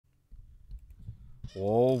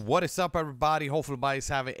Whoa, what is up, everybody? Hopefully everybody's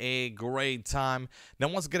having a great time. Now,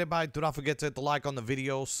 once again, everybody, do not forget to hit the like on the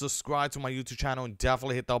video, subscribe to my YouTube channel, and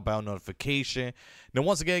definitely hit that bell notification. Now,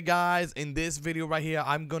 once again, guys, in this video right here,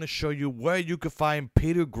 I'm going to show you where you can find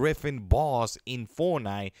Peter Griffin boss in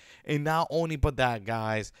Fortnite. And not only but that,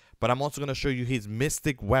 guys, but I'm also going to show you his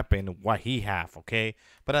mystic weapon, what he have, okay?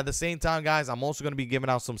 But at the same time, guys, I'm also going to be giving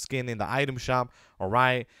out some skin in the item shop, all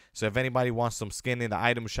right? So if anybody wants some skin in the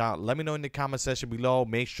item shop, let me know in the comment section below.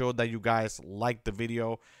 Make sure that you guys like the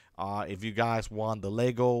video. If you guys want the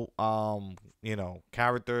Lego,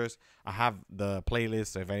 characters, I have the playlist.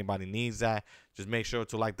 So if anybody needs that, just make sure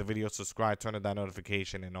to like the video, subscribe, turn on that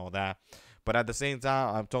notification and all that. But at the same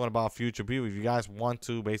time, I'm talking about future people. If you guys want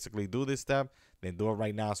to basically do this step, then do it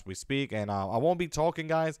right now as we speak. And I won't be talking,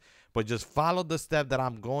 guys, but just follow the step that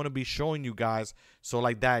I'm going to be showing you guys. So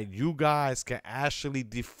like that, you guys can actually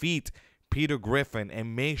defeat Peter Griffin,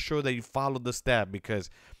 and make sure that you follow the step, because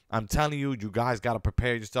I'm telling you, you guys got to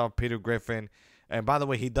prepare yourself. Peter Griffin. And by the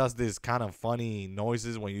way, he does this kind of funny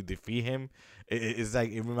noises when you defeat him. It's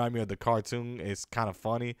like, it reminds me of the cartoon. It's kind of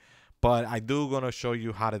funny. But I do going to show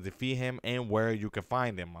you how to defeat him and where you can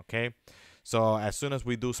find him, okay? So as soon as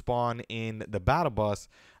we do spawn in the battle bus,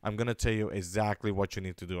 I'm going to tell you exactly what you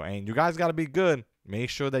need to do. And you guys got to be good. Make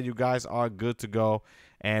sure that you guys are good to go.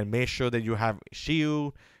 And make sure that you have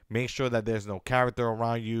shield. Make sure that there's no character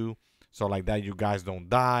around you. So like that, you guys don't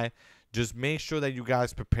die. Just make sure that you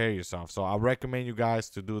guys prepare yourself. So I recommend you guys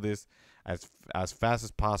to do this as fast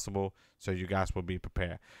as possible, so you guys will be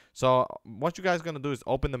prepared. So what you guys gonna do is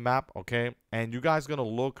open the map, okay? And you guys gonna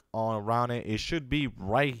look on around it. It should be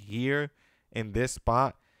right here in this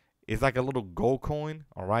spot. It's like a little gold coin,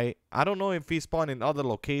 all right? I don't know if he spawned in other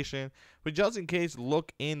location, but just in case,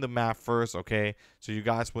 look in the map first, okay? So you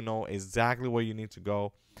guys will know exactly where you need to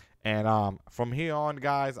go. And from here on,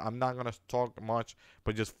 guys, I'm not going to talk much,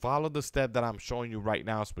 but just follow the step that I'm showing you right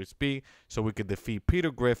now as we speak, so we can defeat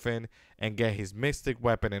Peter Griffin and get his mystic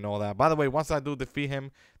weapon and all that. By the way, once I do defeat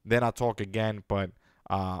him, then I'll talk again, but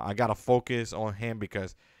I got to focus on him,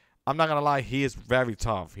 because I'm not going to lie, he is very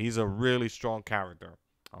tough. He's a really strong character,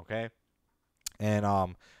 okay? And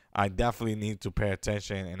I definitely need to pay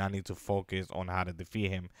attention, and I need to focus on how to defeat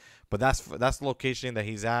him. But that's the location that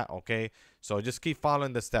he's at, okay? So just keep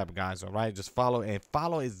following the step, guys, all right? Just follow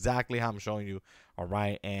exactly how I'm showing you, all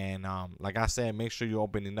right? And like I said, make sure you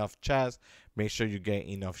open enough chests. Make sure you get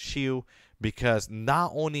enough shield, because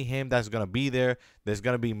not only him that's going to be there, there's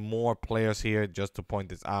going to be more players here, just to point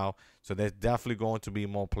this out. So there's definitely going to be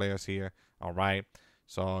more players here, all right?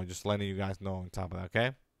 So just letting you guys know on top of that,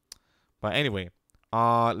 okay? But anyway,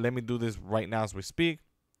 let me do this right now as we speak.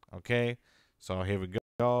 Okay, so here we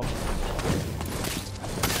go.